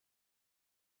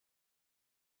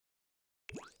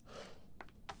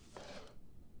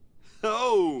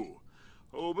Oh,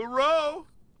 Obero,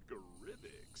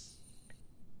 Garibix.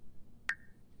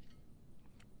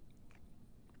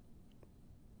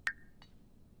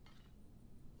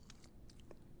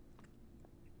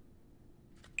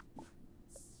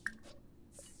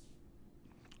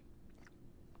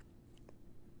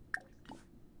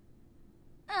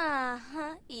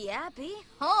 Uh-huh, yappy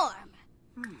horn.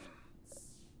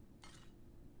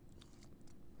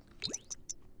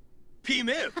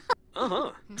 P-Mip.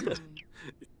 Uh-huh.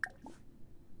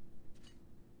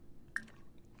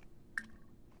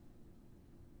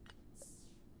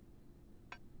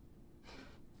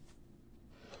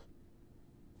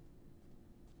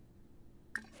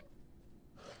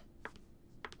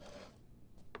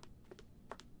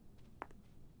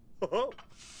 Oh.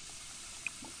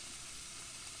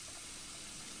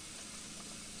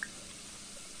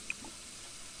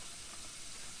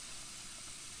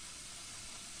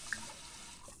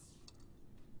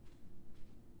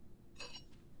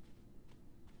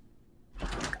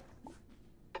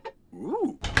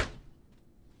 Ooh.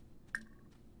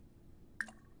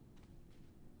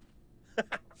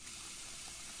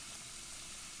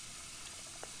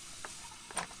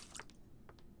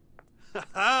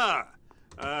 Ha-ha!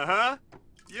 Uh-huh.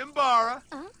 Yimbara.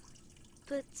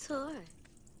 But Tor.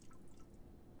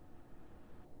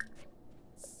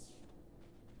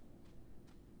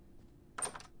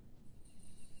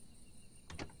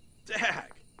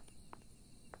 Dag.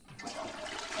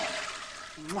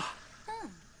 Mwah.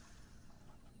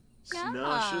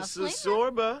 Snasha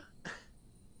Sasorba.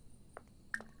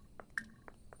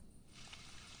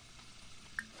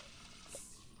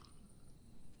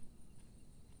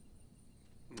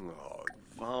 Oh,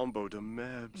 Vombo de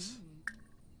Mebs.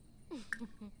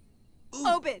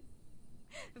 Open.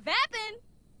 Vappin.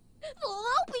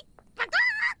 Loopy.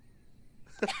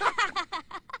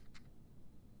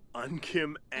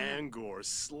 Unkim Angor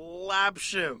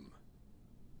Slapshim.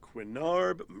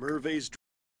 Quinarb Merve's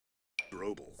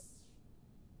Drobel.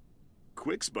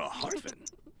 Quixba Harfin.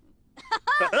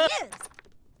 Yes.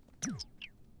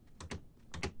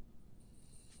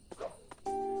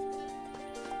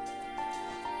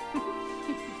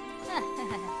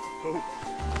 Oh,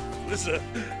 Lissa.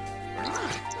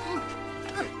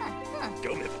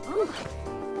 Go, Mip.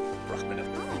 Rockman of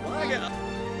Laga.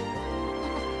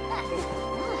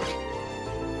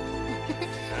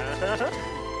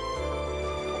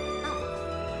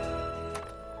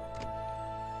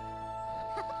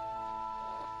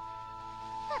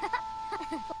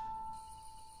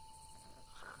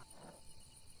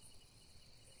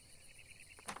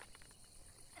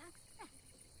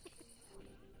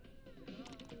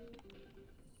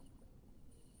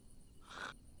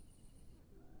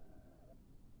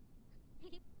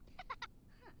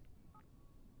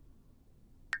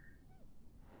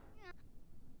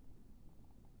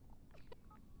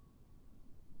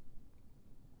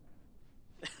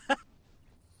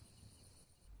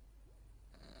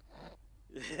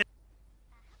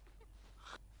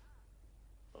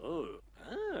 Oh,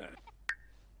 ah.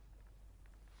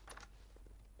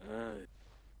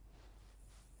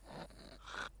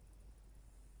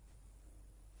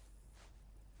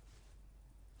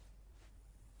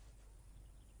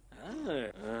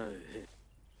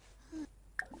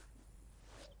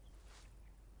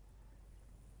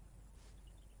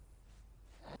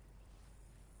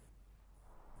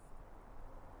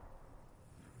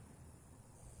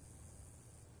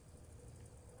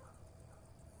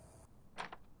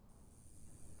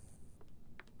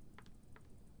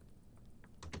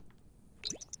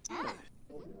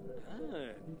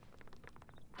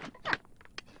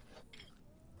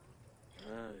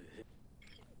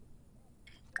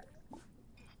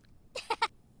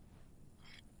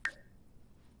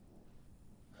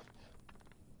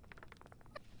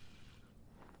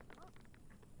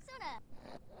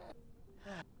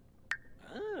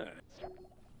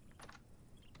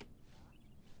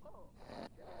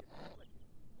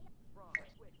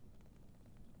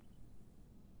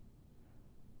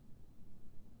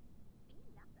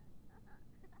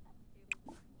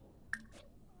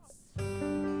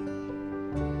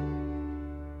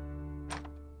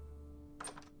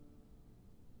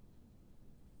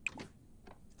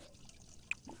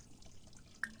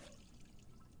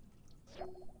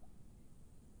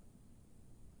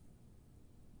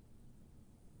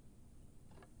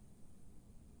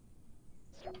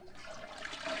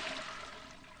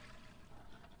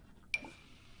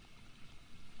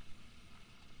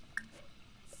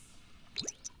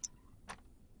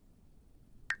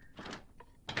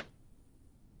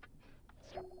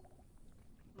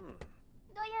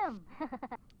 Doyum.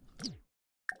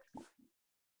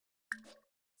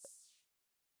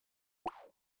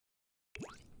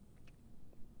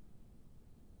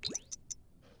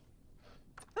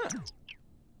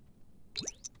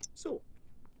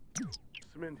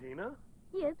 Smintina?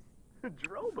 Yips.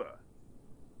 Droba.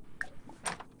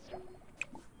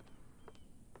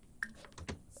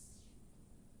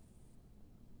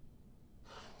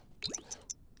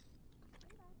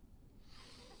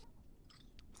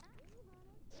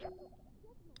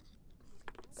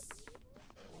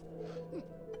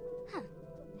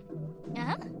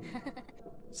 Uh-huh.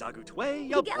 Zagutwe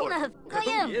Gelnov,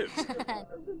 Goyim. Yes.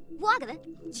 Wagada,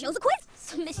 chose a quiz.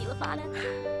 Smishy Lafana.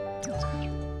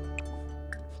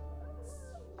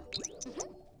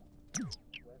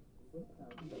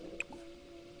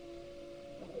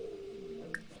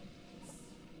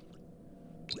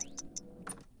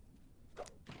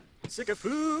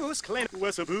 Sickafoos, clan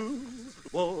wessaboo,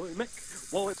 boy mech,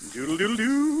 boy doodle doodle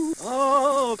doo.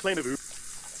 Oh, clan of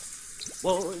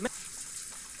boy mech.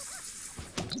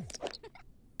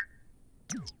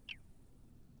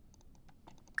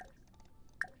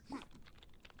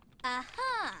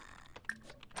 Aha.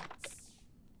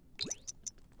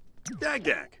 Dag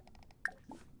dag.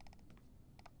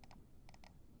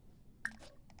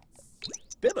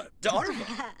 Bibba,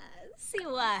 Darva. See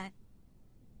what?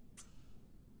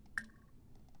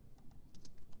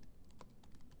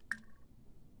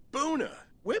 Boona,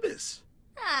 Wibbis.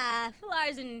 Ah,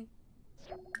 flowers and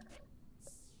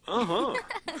Uh-huh.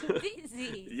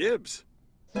 busy. Yibs.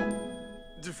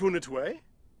 Defunatwe.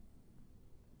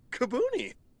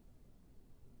 Kabooni.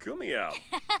 Kumiao.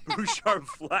 Bouchard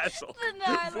Flassel.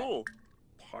 Banana. Fool.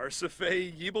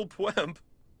 Parsife Yibble Pwemp.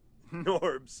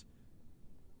 Norbs.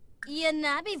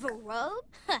 Yanabi Varob?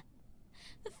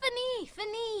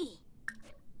 Fani.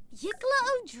 Yikla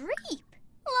o Dreep.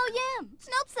 Lo Yam.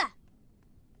 Snopsa.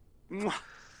 Mwah.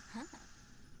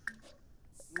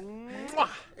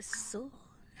 Mwah. So.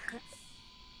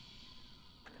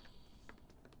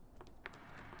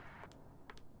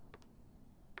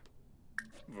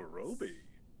 Varobi.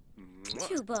 Mwah.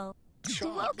 Chubo. Chop,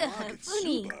 Woga, Rocket,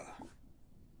 Funi. Suba.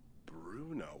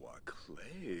 Bruno a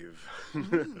clave.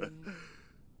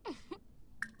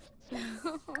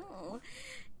 Oh,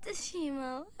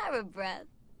 Tashimo, have a breath.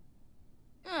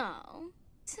 Oh,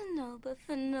 Sonoba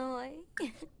Fanoy.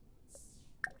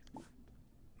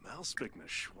 Malspigna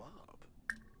Schwab.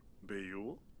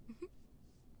 Beul.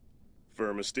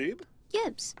 Firmastebe.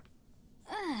 Gibbs.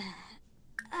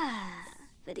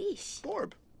 Vadish.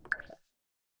 Borb.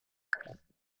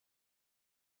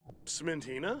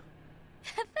 Smintina.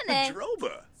 Fane.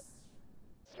 Droba.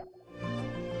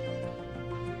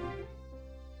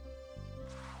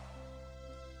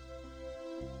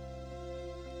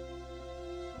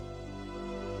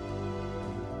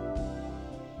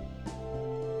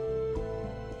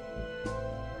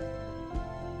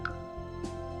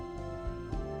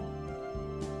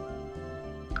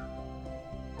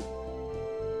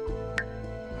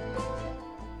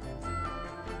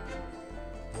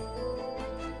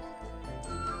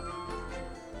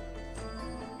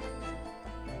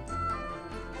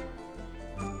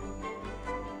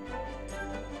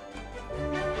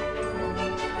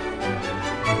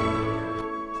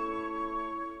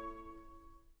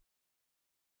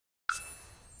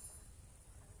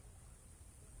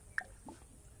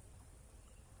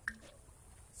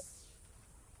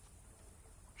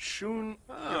 Shun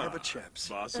Yarba Chaps.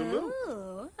 Basamu.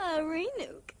 Oh, a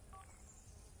Renuk.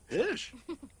 Ish.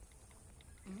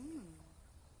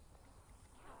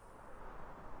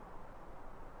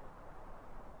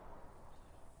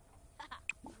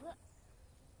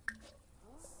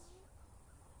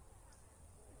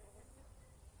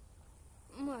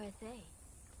 More are they?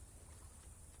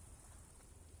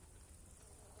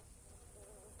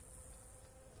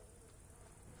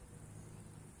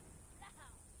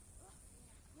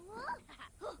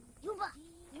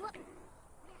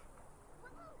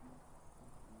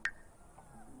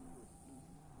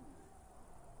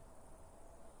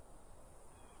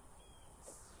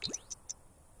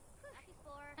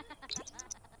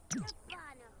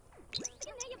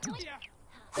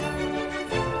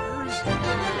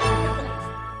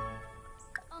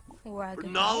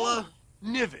 Nala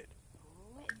Nivid.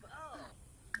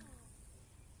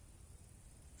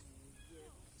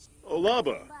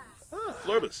 Olaba.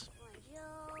 Flurbus.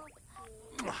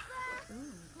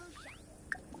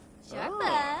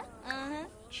 Sharpa. Uh-huh.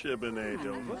 Chibane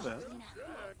Dova.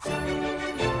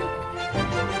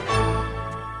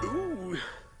 Ooh.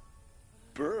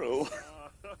 Burrow.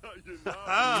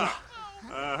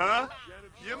 Uh-huh.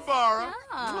 Yimbara.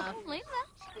 Ah, leave that.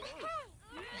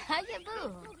 How you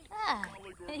boo? Ah,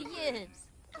 Yibs.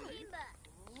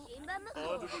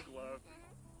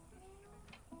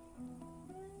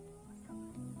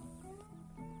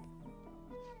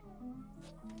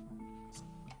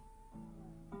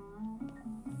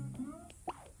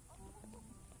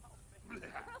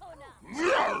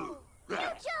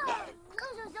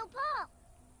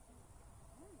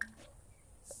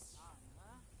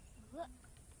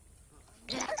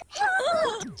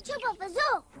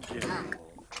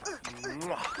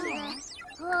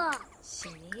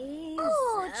 Jeez.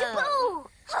 Oh, Jaboo!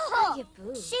 Hiya,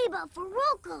 boo. Sheba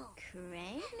Faruko!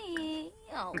 Cranny.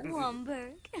 Oh,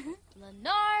 Womberg.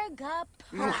 Lenarga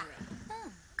Pura.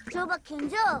 Joba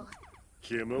Kinjo!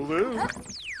 Kimaloo.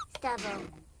 Stavo!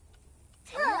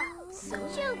 So-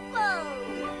 Chupo!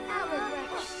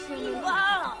 Ibo!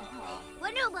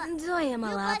 Wanuba! Zoya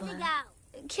Malaba. Nubazigaw!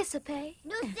 Kissape.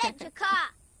 Nuset Jaka!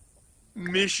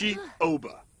 Mishi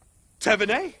Oba.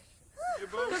 Tevene.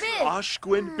 Forbid.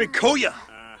 Ashquin Bikoya.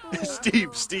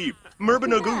 Steve.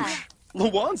 Merbanagoosh.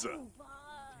 Lawanza.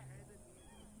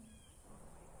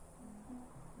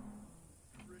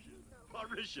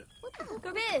 Marisha.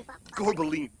 Forbid.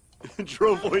 Gorbaline.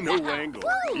 Drovoy no wangle.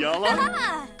 Yala.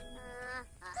 Ah.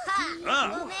 Ah.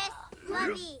 Umes!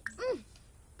 Fluffy!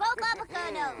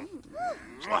 Popapakano!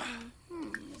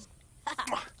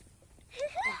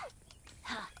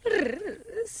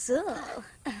 So.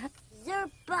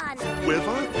 Zerbano!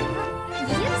 Wiva.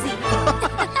 Yipsy.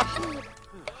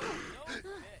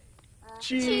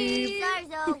 Cheese.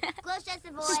 Sarzo! Glosha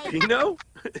Savoy! Pino.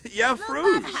 Yeah,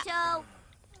 fruit. Show!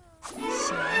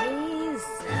 Jeez.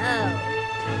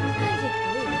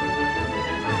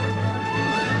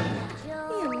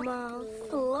 Joe! Your mouth.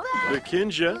 Flora.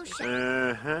 Bekinja.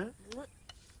 Uh-huh.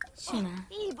 Shuna.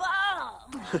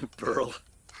 Pearl.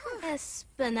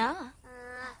 Espana.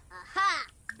 Ha!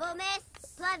 Bomes!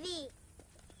 Fluffy! Riz.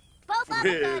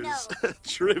 Popapakano!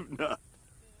 Tribna.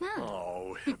 No.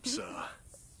 Oh, Hipsa.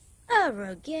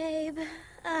 Rogabe.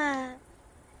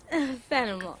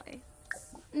 Fanamoy.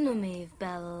 Numiv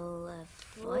Bella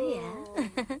Foya.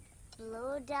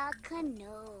 Bloda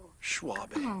Cano!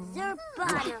 Schwabe.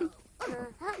 Zerbano!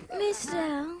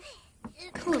 Mister.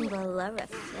 Kumba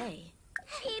Larafe.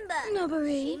 Shimba!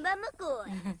 Nobari. Shimba McCoy!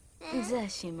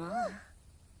 Zashima.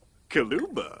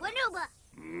 Kaluba. Wanuba!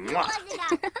 Mwah.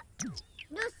 Nubazigaw!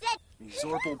 Nuset!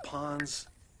 Zorpal Pons.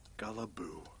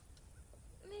 Galaboo.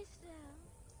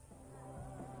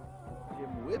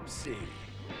 Kim Whipsy.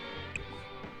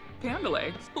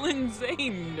 Pandale,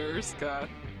 Lindsay Nurska,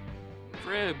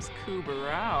 Fribs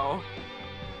Kubarao.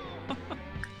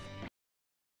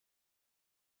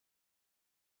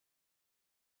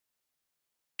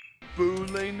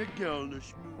 Boolane the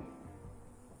Galnishmoo.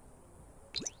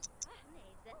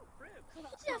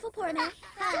 Jaffaporna.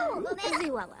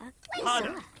 Ziwala.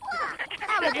 Hana.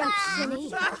 Arabakshini.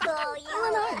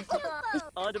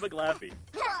 Onda Maglaffy.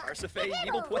 Arsafe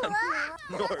Evil Twin.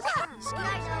 North.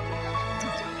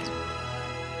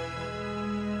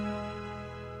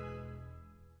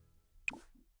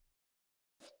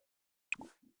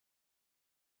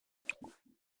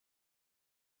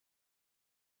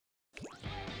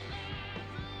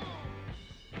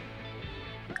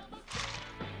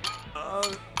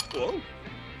 Whoa.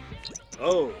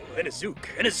 Oh, and a zook.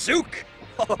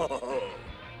 Oh.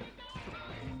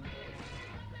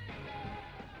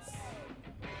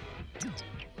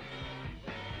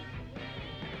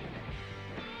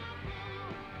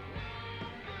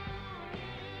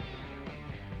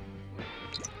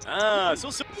 So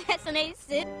Yes, and I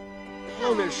sit.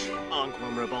 Lomish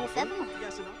Anquam Rebalfo.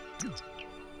 Yes,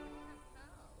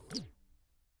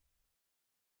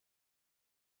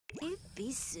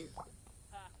 Bisu.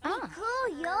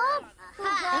 Cool, yo!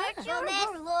 Ha! Bomes!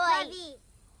 Fluffy!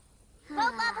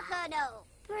 Popapakano!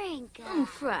 Brinka!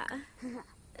 Fra.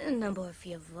 Number for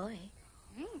your voice.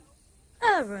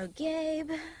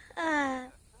 Rogabe.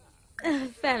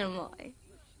 Fanamoy.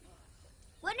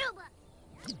 Wanuba!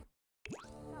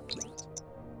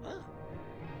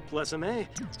 Plesame.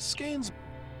 Skane's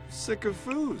sick of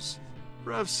foos.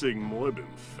 Revsing Moibin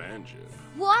Fangib.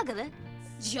 Wagala.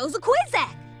 Joseph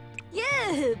Quizak.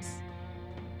 Yibs.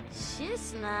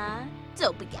 Shisna.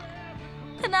 Dopiga.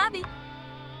 Panabi.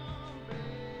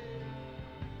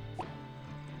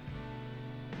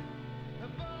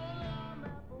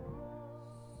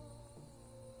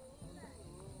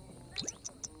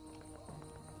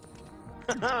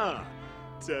 Haha.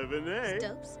 Tevene.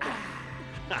 Dopes.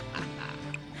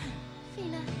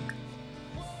 Fina.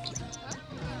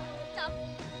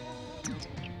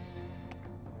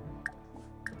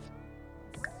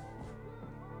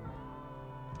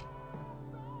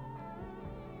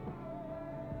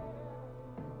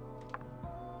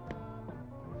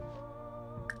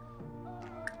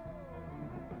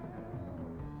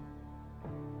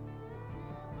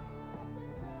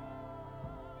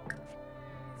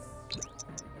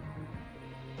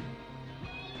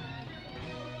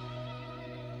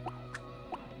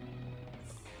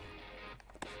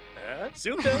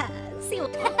 Suka. See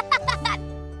what?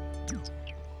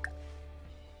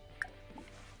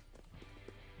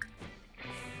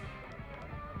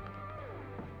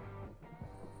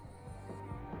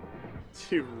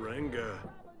 Tiranga.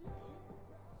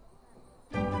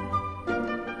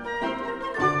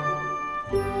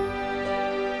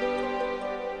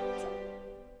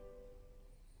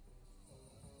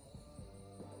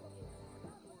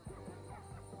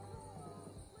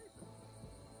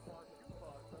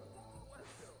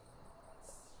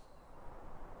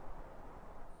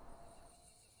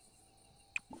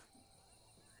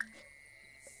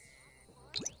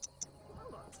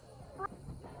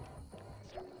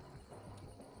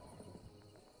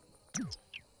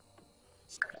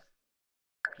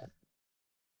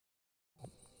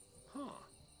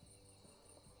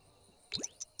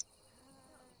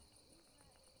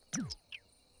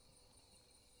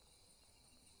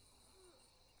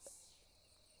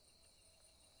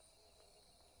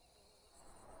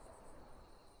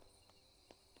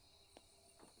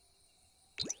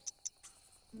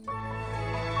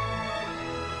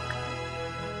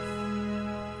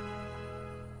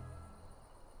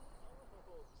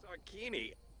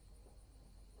 Zucchini.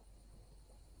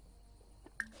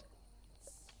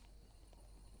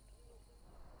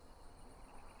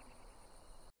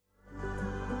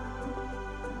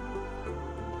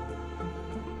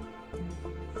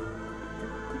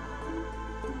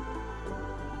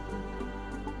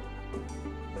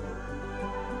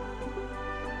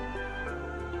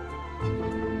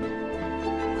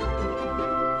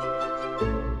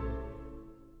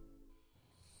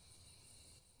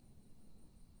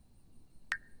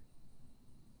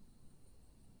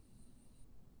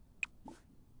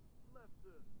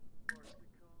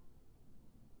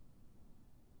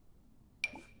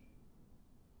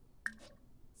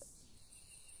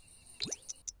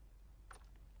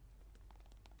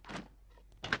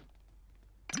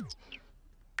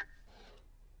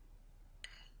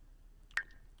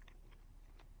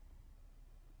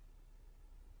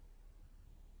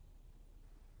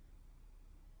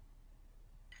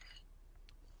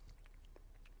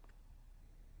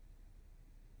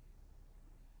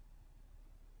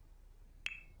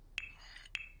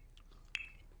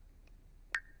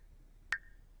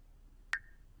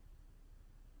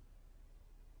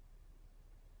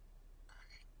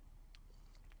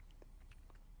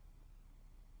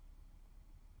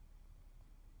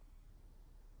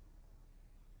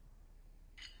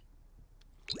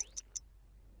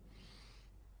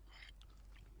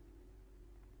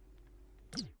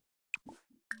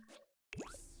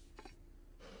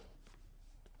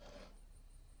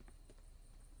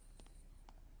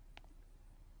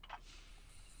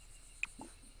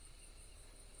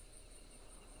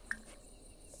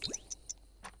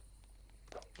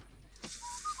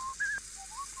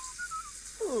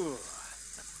 Ooh.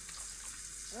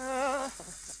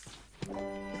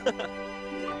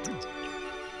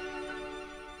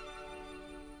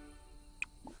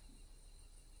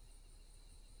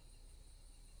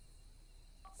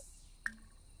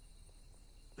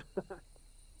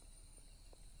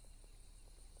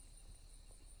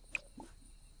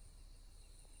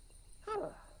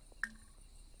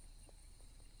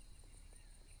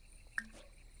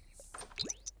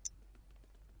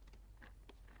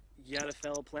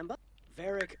 Yadafel Plemba?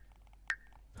 Varric